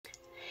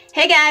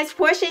Hey guys,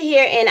 Portia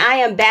here, and I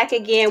am back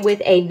again with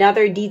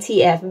another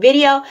DTF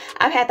video.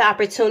 I've had the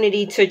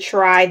opportunity to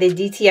try the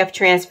DTF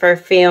transfer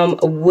film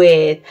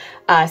with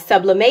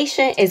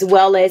sublimation as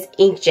well as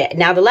Inkjet.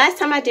 Now, the last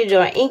time I did it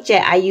on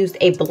Inkjet, I used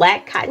a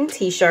black cotton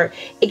t-shirt.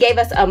 It gave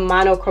us a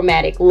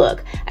monochromatic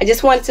look. I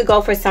just wanted to go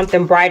for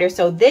something brighter,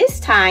 so this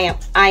time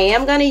I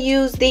am going to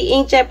use the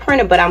Inkjet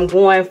printer, but I'm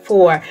going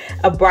for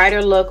a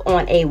brighter look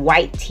on a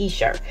white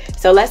t-shirt.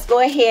 So let's go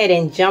ahead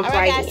and jump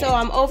right in. So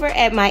I'm over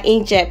at my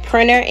Inkjet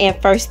printer,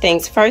 and first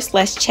things first,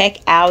 let's check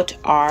out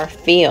our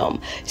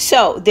film.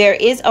 So there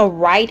is a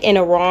right and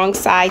a wrong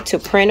side to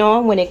print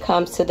on when it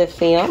comes to the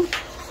film.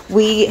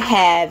 We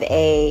have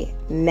a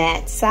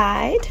matte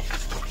side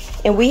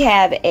and we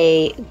have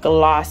a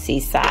glossy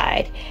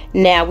side.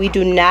 Now, we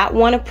do not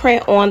want to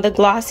print on the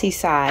glossy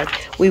side.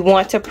 We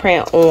want to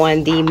print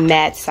on the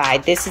matte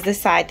side. This is the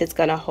side that's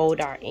going to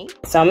hold our ink.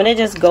 So I'm going to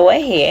just go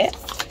ahead,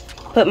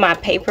 put my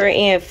paper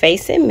in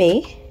facing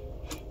me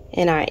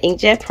in our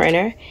Inkjet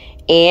printer,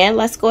 and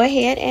let's go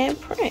ahead and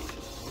print.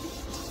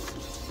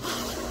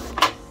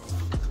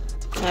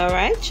 All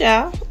right,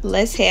 y'all,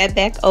 let's head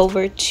back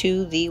over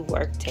to the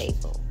work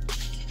table.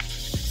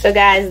 So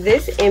guys,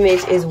 this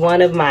image is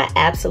one of my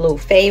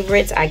absolute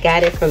favorites. I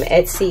got it from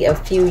Etsy a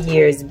few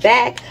years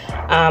back.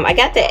 I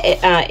got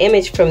the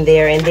image from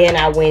there, and then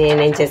I went in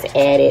and just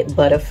added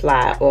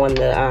butterfly on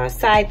the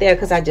side there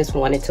because I just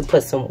wanted to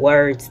put some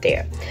words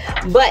there.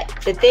 But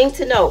the thing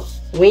to note,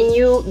 when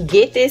you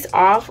get this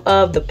off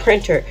of the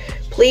printer,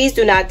 please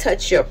do not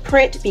touch your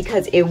print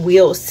because it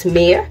will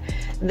smear.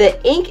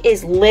 The ink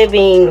is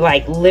living,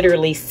 like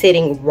literally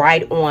sitting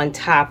right on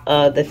top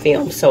of the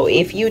film. So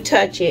if you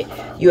touch it,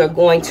 you are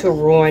going to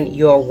ruin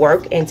your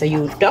work. And so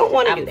you don't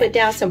want to do that. Put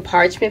down some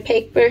parchment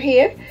paper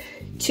here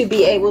to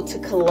be able to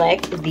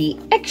collect the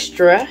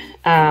extra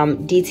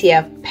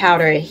DTF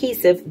powder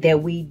adhesive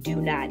that we do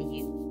not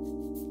use.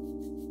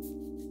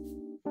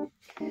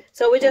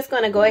 So we're just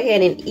going to go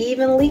ahead and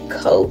evenly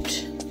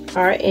coat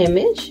our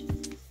image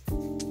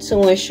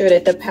to ensure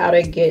that the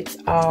powder gets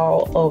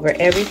all over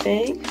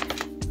everything.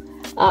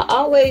 I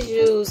always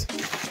use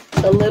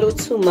a little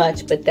too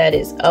much, but that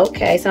is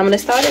okay. So I'm going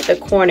to start at the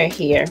corner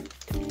here.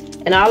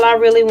 And all I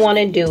really want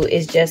to do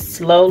is just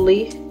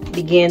slowly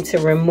begin to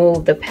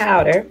remove the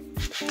powder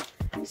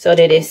so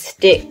that it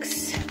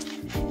sticks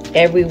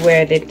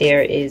everywhere that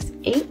there is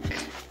ink.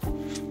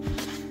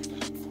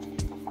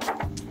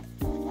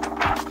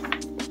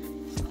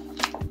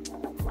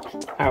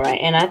 All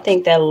right, and I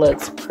think that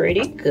looks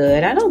pretty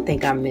good. I don't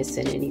think I'm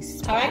missing any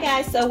spots. All right,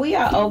 guys, so we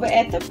are over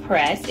at the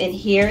press, and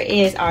here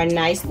is our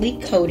nicely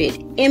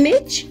coated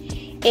image.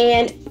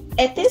 And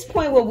at this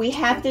point, what we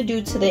have to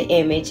do to the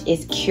image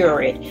is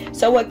cure it.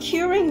 So what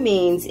curing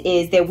means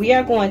is that we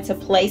are going to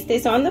place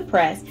this on the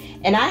press,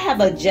 and I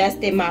have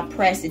adjusted my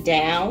press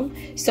down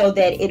so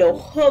that it'll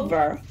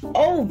hover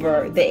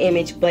over the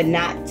image but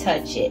not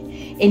touch it.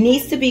 It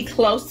needs to be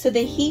close to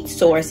the heat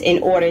source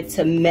in order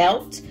to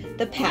melt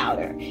the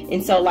powder,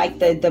 and so like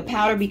the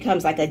powder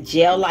becomes like a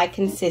gel-like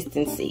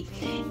consistency,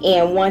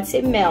 and once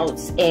it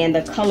melts and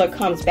the color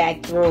comes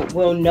back through,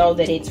 we'll know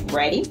that it's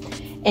ready.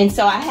 And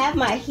so I have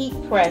my heat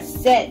press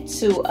set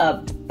to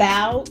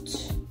about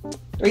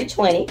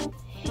 320,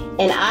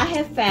 and I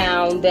have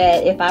found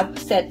that if I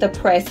set the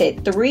press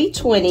at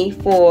 320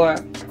 for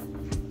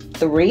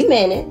 3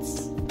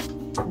 minutes,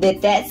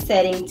 that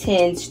setting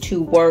tends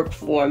to work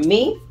for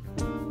me.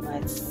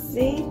 Let's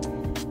see.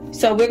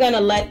 So we're going to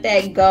let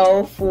that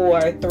go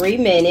for 3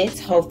 minutes.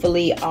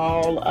 Hopefully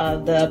all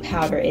of the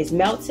powder is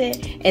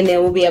melted, and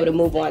then we'll be able to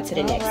move on to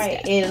the next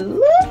step. It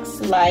looks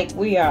like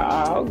we are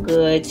all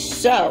good.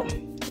 So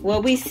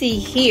what we see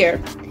here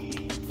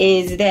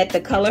is that the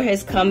color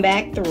has come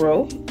back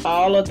through.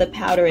 All of the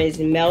powder is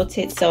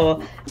melted,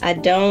 so I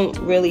don't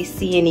really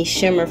see any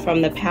shimmer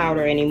from the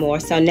powder anymore.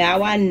 So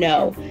now I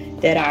know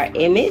that our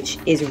image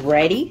is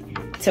ready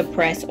to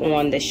press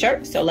on the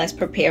shirt. So let's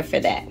prepare for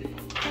that.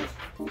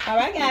 All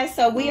right, guys,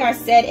 so we are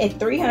set at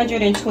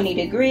 320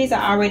 degrees.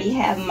 I already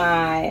have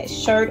my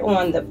shirt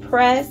on the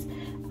press.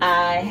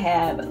 I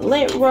have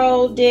lint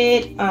rolled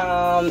it,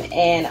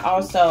 and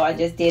also I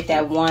just did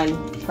that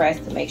one press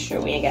to make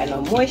sure we ain't got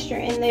no moisture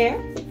in there.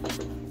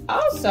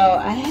 Also,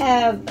 I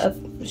have a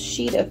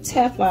sheet of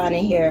Teflon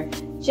in here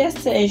just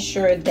to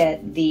ensure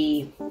that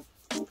the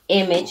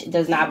image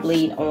does not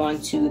bleed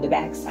onto the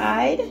back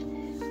side.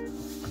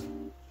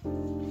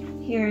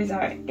 Here's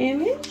our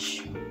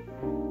image.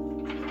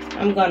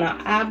 I'm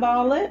gonna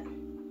eyeball it.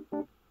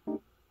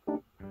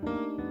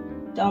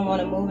 Don't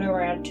want to move it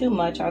around too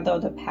much, although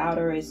the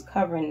powder is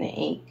covering the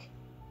ink.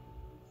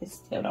 I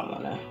still don't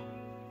want to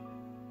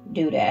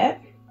do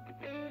that.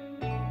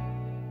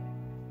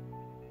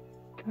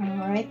 All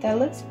right, that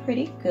looks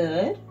pretty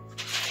good.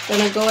 I'm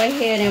gonna go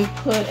ahead and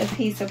put a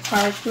piece of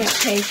parchment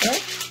paper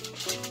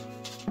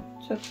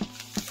to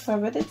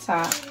cover the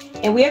top.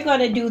 And we're going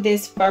to do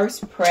this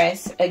first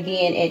press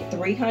again at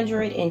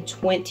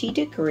 320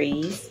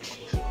 degrees.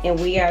 And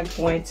we are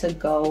going to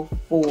go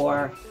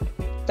for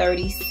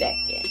 30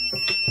 seconds.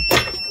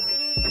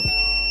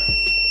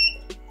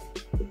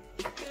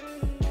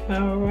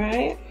 All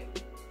right.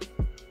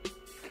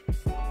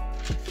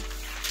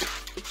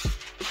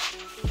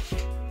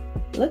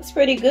 Looks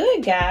pretty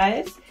good,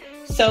 guys.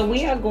 So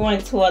we are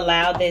going to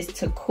allow this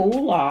to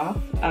cool off,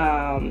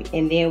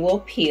 and then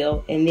we'll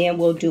peel, and then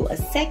we'll do a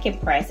second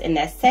press, and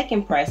that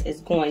second press is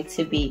going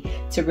to be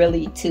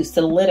to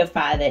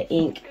solidify the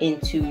ink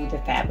into the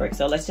fabric.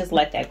 So let's just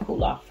let that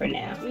cool off for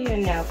now. We are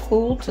now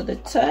cool to the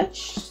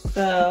touch,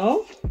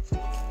 so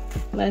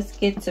let's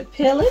get to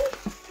peeling.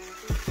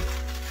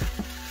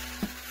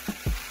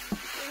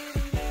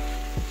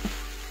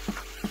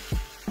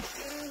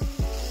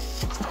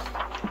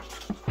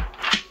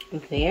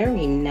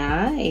 Very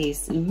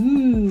nice.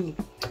 Ooh.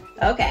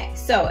 Okay,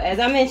 so as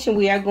I mentioned,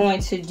 we are going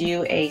to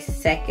do a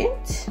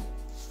second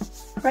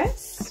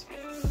press.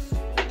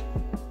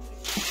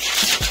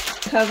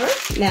 Cover.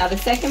 Now the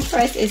second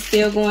press is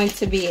still going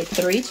to be at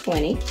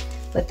 320,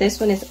 but this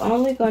one is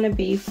only going to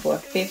be for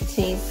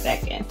 15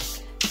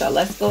 seconds. So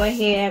let's go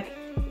ahead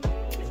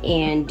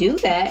and do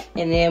that,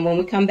 and then when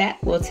we come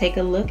back, we'll take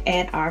a look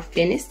at our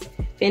finished.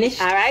 All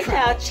right,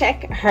 y'all,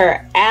 check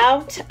her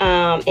out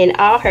in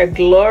all her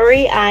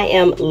glory. I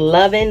am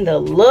loving the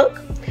look.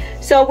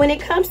 So when it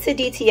comes to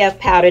DTF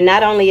powder,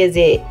 not only is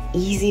it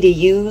easy to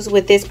use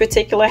with this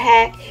particular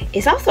hack,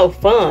 it's also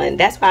fun.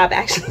 That's why I've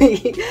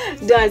actually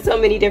done so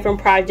many different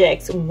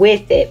projects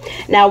with it.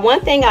 Now,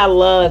 one thing I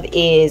love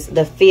is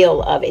the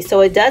feel of it.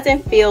 So it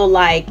doesn't feel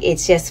like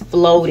it's just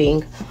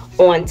floating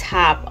on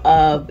top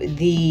of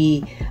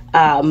the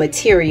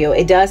material.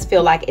 It does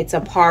feel like it's a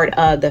part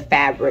of the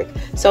fabric.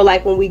 So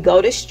like when we go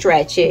to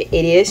stretch it,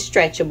 it is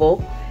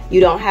stretchable.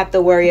 You don't have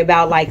to worry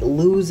about like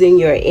losing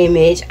your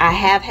image. I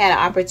have had an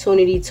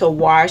opportunity to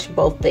wash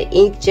both the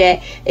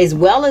Inkjet as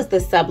well as the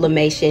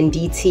sublimation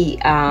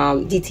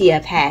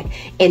DTF hack,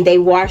 and they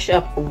wash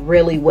up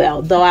really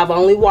well. Though I've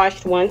only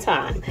washed one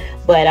time,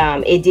 but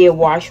it did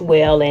wash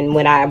well, and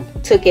when I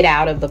took it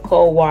out of the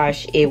cold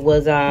wash, it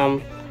was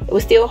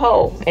still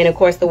whole, and of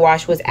course the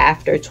wash was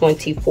after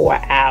 24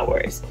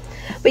 hours.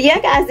 But yeah,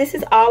 guys, this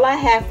is all I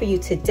have for you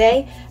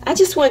today. I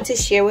just wanted to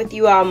share with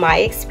you all my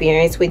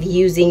experience with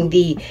using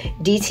the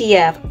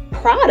DTF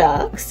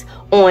products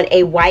on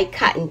a white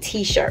cotton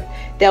t-shirt.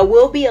 There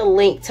will be a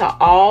link to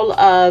all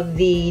of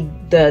the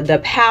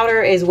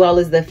powder as well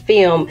as the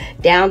film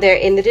down there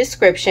in the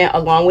description,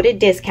 along with a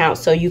discount,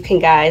 so you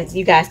guys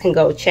can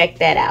go check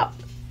that out.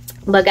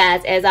 But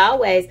guys, as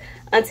always,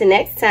 until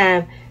next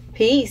time,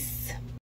 peace.